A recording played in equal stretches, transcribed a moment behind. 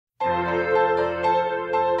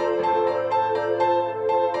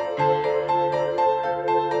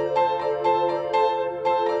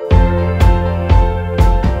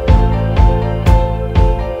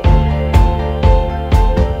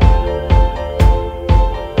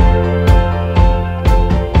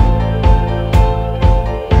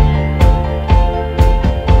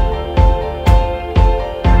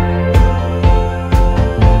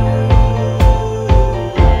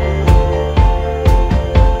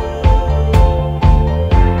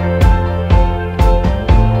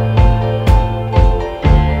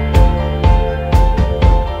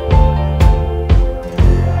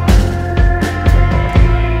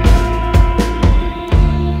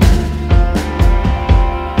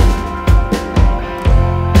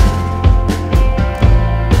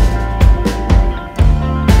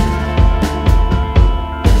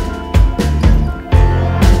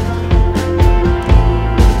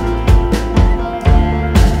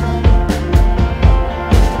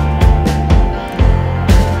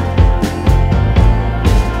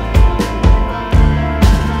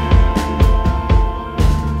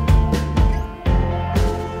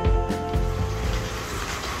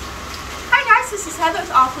This is Heather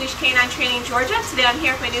with Leash K9 Training, Georgia. Today I'm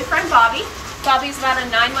here with my new friend Bobbi. Bobbi's about a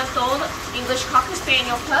 9-month-old English Cocker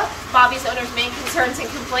Spaniel pup. Bobbi's owner's main concerns and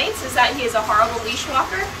complaints is that he is a horrible leash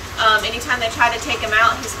walker. Anytime they try to take him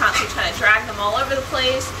out, he's constantly trying to drag them all over the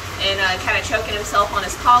place and kind of choking himself on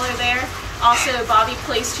his collar there. Also, Bobbi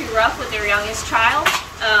plays too rough with their youngest child.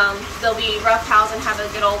 They'll be rough pals and have a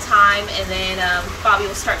good old time, and then Bobbi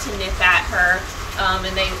will start to nip at her.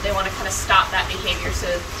 And they want to kind of stop that behavior so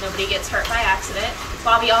nobody gets hurt by accident.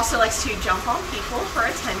 Bobbi also likes to jump on people for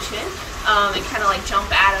attention and kind of like jump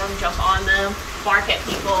at them, jump on them, bark at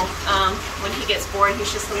people. When he gets bored,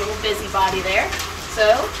 he's just a little busybody there. So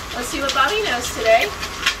let's see what Bobbi knows today.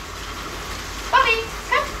 Bobbi,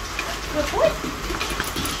 come. Good boy.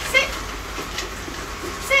 Sit.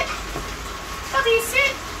 Sit. Bobbi,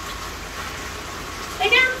 sit.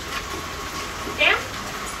 Lay down. Down.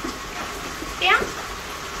 Down.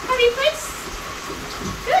 Bobbi, place.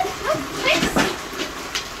 Good. No, place.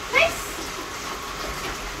 Place.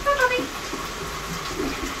 Come on, Bobbi.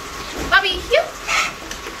 Bobbi, heel.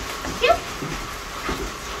 Heel.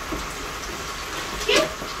 Heel.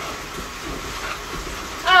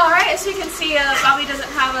 Alright, as you can see, Bobbi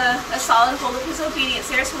doesn't have a solid hold of his obedience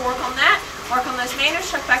there, so we'll work on that. Work on those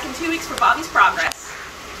manners. Check back in 2 weeks for Bobbi's progress.